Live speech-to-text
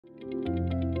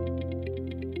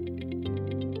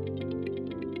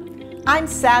I'm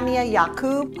Samia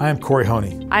Yaqub. I'm Corey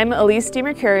Honey. I'm Elise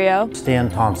DiMercurio. Stan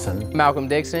Thompson. Malcolm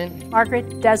Dixon.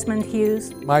 Margaret Desmond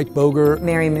Hughes. Mike Boger.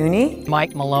 Mary Mooney.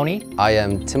 Mike Maloney. I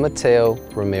am Timoteo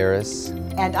Ramirez.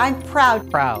 And I'm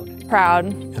proud. Proud.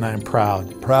 And I am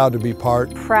proud. Proud to be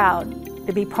part. Proud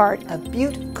to be part of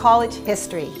Butte College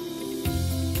history.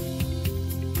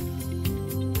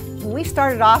 We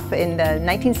started off in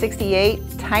 1968,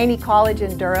 tiny college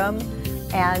in Durham,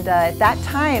 and at that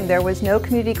time there was no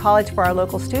community college for our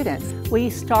local students. We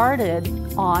started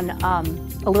on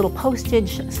a little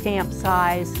postage stamp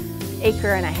size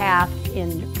acre and a half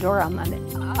in Durham.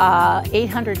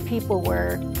 800 people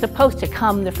were supposed to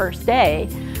come the first day,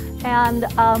 and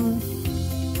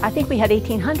I think we had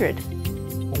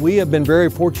 1,800. We have been very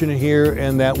fortunate here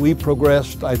in that we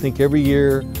progressed, I think, every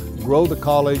year, grow the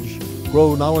college,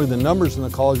 grow not only the numbers in the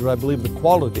college, but I believe the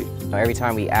quality. Every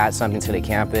time we add something to the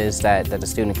campus that the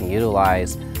student can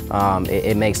utilize,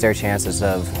 it makes their chances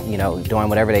of doing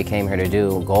whatever they came here to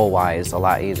do goal-wise a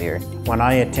lot easier. When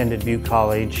I attended Butte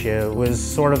College, it was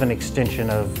sort of an extension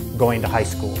of going to high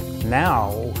school.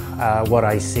 Now, what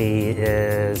I see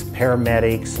is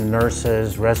paramedics,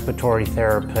 nurses, respiratory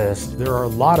therapists. There are a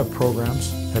lot of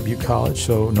programs at Butte College,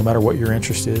 so no matter what your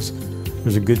interest is,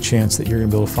 there's a good chance that you're going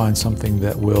to be able to find something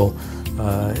that will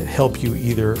help you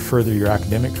either further your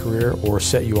academic career or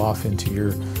set you off into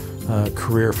your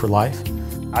career for life.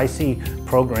 I see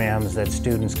programs that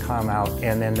students come out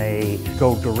and then they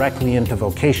go directly into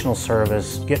vocational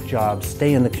service, get jobs,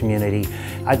 stay in the community.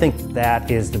 I think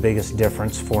that is the biggest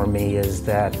difference for me, is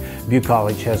that Butte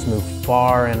College has moved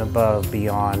far and above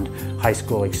beyond high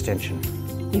school extension.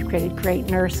 We've created great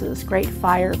nurses, great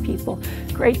fire people,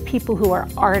 great people who are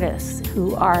artists,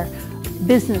 who are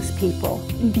business people.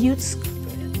 Butte's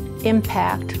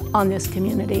impact on this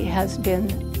community has been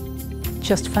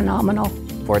just phenomenal.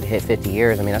 For it to hit 50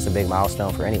 years, I mean, that's a big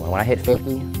milestone for anyone. When I hit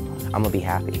 50, I'm gonna be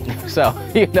happy. So,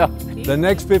 The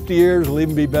next 50 years will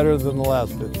even be better than the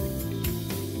last 50.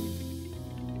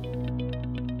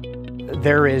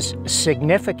 There is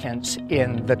significance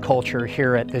in the culture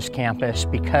here at this campus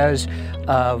because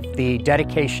of the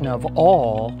dedication of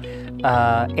all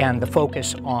and the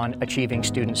focus on achieving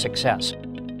student success.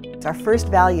 Our first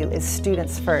value is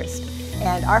students first,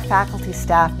 and our faculty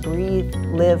staff breathe,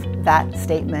 live that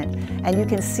statement, and you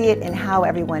can see it in how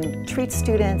everyone treats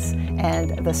students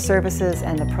and the services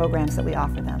and the programs that we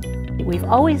offer them. We've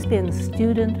always been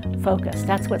student focused.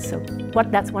 That's one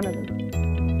of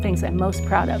the things I'm most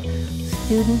proud of.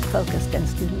 Student focused and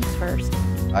students first.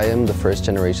 I am the first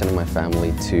generation in my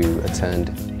family to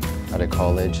attend at a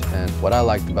college, and what I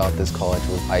liked about this college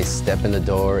was I step in the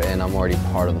door and I'm already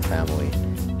part of the family.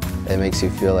 It makes you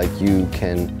feel like you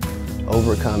can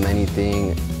overcome anything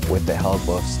with the help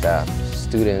of staff,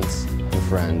 students, and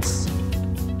friends.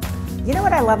 You know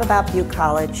what I love about Butte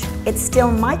College? It's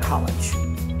still my college.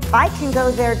 I can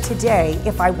go there today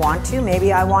if I want to.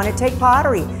 Maybe I want to take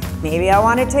pottery. Maybe I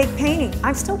want to take painting.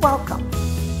 I'm still welcome.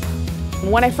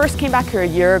 When I first came back here a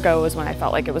year ago was when I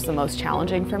felt like it was the most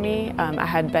challenging for me. I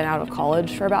had been out of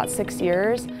college for about 6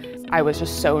 years. I was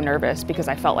just so nervous because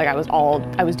I felt like I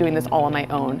was doing this all on my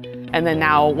own. And then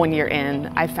now, 1 year in,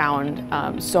 I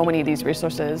found so many of these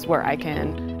resources where I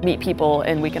can meet people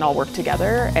and we can all work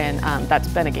together, and that's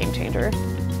been a game changer.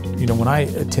 When I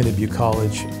attended Butte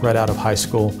College right out of high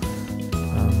school,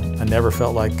 I never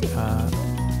felt like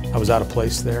I was out of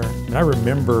place there. And I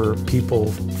remember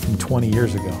people from 20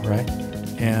 years ago, right?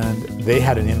 And they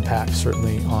had an impact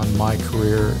certainly on my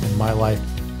career and my life.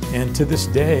 And to this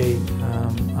day,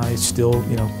 I still,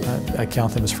 I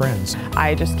count them as friends.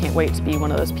 I just can't wait to be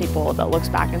one of those people that looks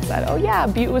back and said, oh yeah,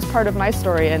 Butte was part of my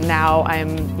story, and now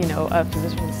I'm, a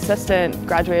physician's assistant,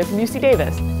 graduated from UC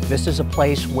Davis. This is a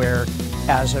place where,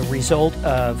 as a result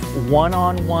of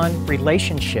one-on-one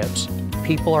relationships,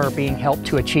 people are being helped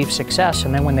to achieve success,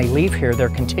 and then when they leave here, they're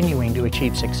continuing to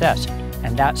achieve success.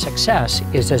 And that success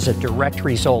is as a direct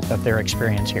result of their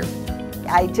experience here.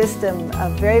 I just am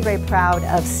very, very proud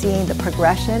of seeing the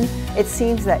progression. It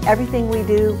seems that everything we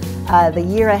do, the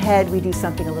year ahead, we do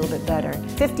something a little bit better.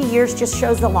 50 years just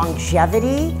shows the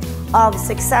longevity of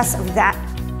success of that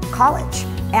college.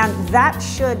 And that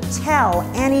should tell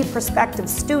any prospective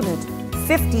student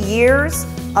 50 years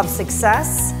of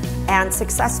success and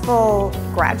successful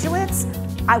graduates,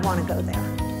 I want to go there.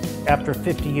 After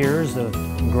 50 years of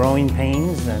growing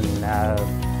pains and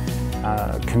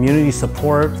community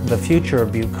support, the future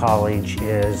of Butte College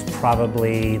is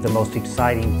probably the most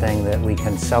exciting thing that we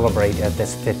can celebrate at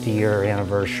this 50-year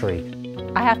anniversary.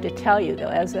 I have to tell you though,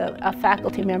 as a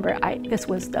faculty member, this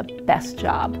was the best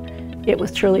job. It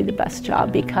was truly the best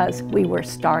job because we were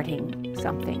starting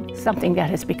something that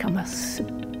has become a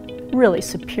really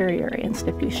superior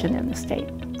institution in the state.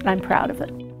 And I'm proud of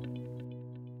it.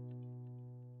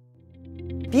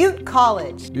 Butte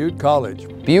College. Butte College.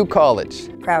 Butte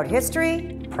College. Proud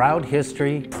history. Proud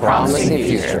history. Promising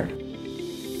future.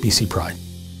 BC Pride.